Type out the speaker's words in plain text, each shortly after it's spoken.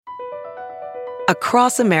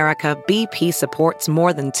Across America, BP supports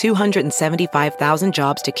more than 275,000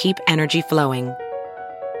 jobs to keep energy flowing.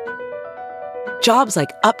 Jobs like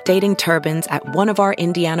updating turbines at one of our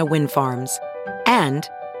Indiana wind farms and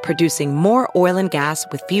producing more oil and gas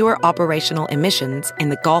with fewer operational emissions in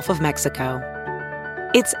the Gulf of Mexico.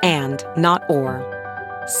 It's and, not or.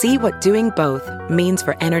 See what doing both means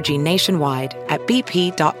for energy nationwide at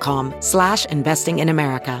bp.com/investing in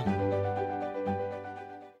America.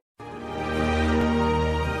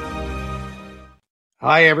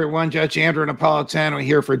 Hi, everyone. Judge Andrew Napolitano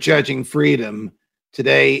here for Judging Freedom.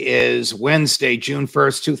 Today is Wednesday, June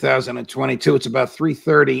 1st, 2022. It's about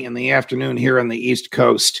 3:30 in the afternoon here on the East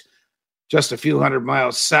Coast. Just a few hundred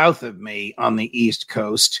miles south of me on the East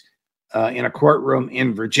Coast, in a courtroom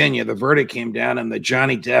in Virginia, the verdict came down in the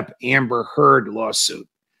Johnny Depp Amber Heard lawsuit,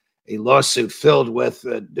 a lawsuit filled with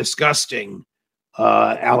disgusting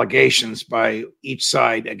allegations by each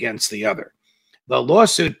side against the other. The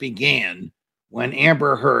lawsuit began when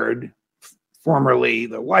Amber Heard, formerly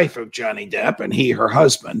the wife of Johnny Depp, and her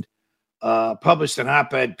husband, published an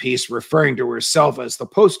op-ed piece referring to herself as the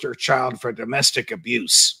poster child for domestic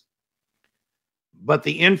abuse. But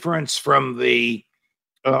the inference from the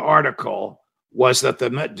article was that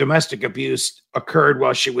the domestic abuse occurred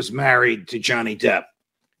while she was married to Johnny Depp,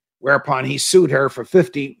 whereupon he sued her for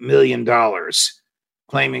 $50 million,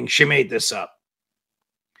 claiming she made this up.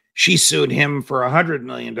 She sued him for $100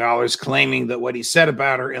 million, claiming that what he said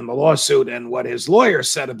about her in the lawsuit and what his lawyer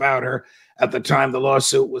said about her at the time the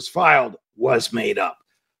lawsuit was filed was made up.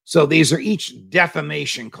 So these are each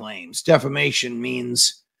defamation claims. Defamation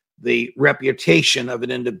means the reputation of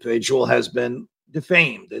an individual has been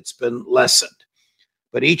defamed. It's been lessened.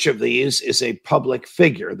 But each of these is a public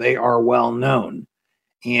figure. They are well known.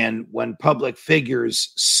 And when public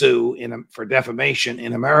figures sue for defamation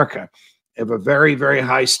in America, have a very, very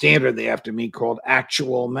high standard they have to meet called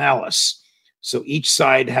actual malice. So each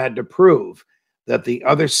side had to prove that the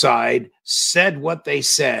other side said what they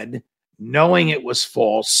said, knowing it was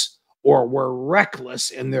false, or were reckless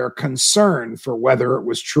in their concern for whether it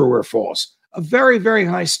was true or false. A very, very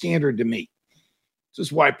high standard to meet. This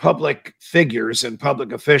is why public figures and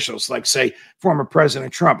public officials, like, say, former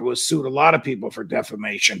President Trump, who has sued a lot of people for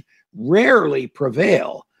defamation, rarely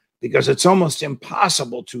prevail, because it's almost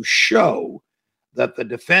impossible to show that the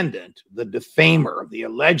defendant, the defamer, the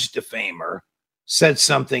alleged defamer, said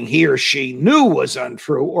something he or she knew was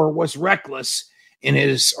untrue or was reckless in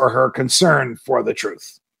his or her concern for the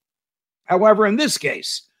truth. However, in this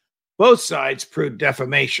case, both sides proved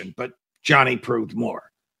defamation, but Johnny proved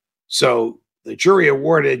more. So the jury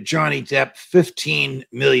awarded Johnny Depp $15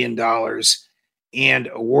 million and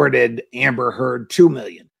awarded Amber Heard $2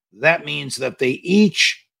 million. That means that they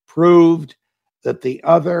each proved that the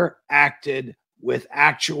other acted with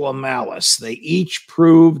actual malice. They each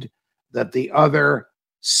proved that the other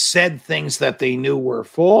said things that they knew were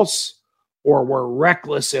false or were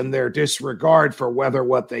reckless in their disregard for whether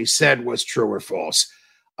what they said was true or false.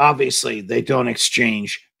 Obviously, they don't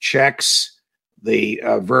exchange checks. The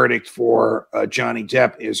verdict for Johnny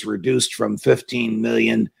Depp is reduced from $15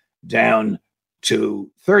 million down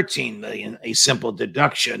to $13 million, a simple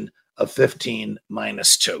deduction of 15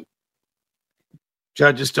 minus 2.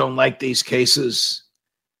 Judges don't like these cases.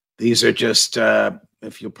 These are just,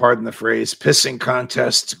 if you'll pardon the phrase, pissing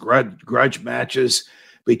contests, grudge matches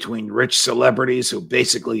between rich celebrities who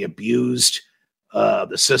basically abused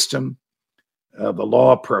the system. The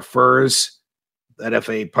law prefers that if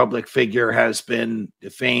a public figure has been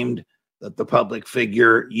defamed, that the public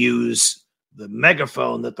figure use the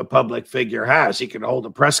megaphone that the public figure has. He could hold a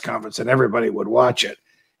press conference and everybody would watch it,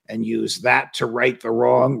 and use that to right the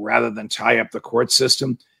wrong rather than tie up the court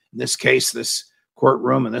system. In this case, this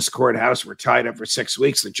courtroom and this courthouse were tied up for 6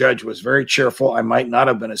 weeks. The judge was very cheerful. I might not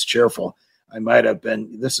have been as cheerful. I might have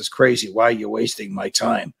been, this is crazy. Why are you wasting my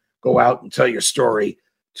time? Go out and tell your story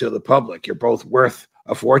to the public. You're both worth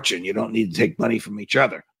a fortune. You don't need to take money from each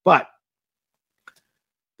other. But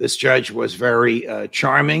this judge was very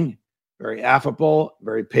charming, very affable,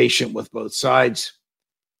 very patient with both sides.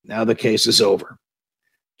 Now the case is over.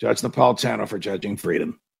 Judge Napolitano for Judging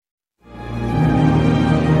Freedom.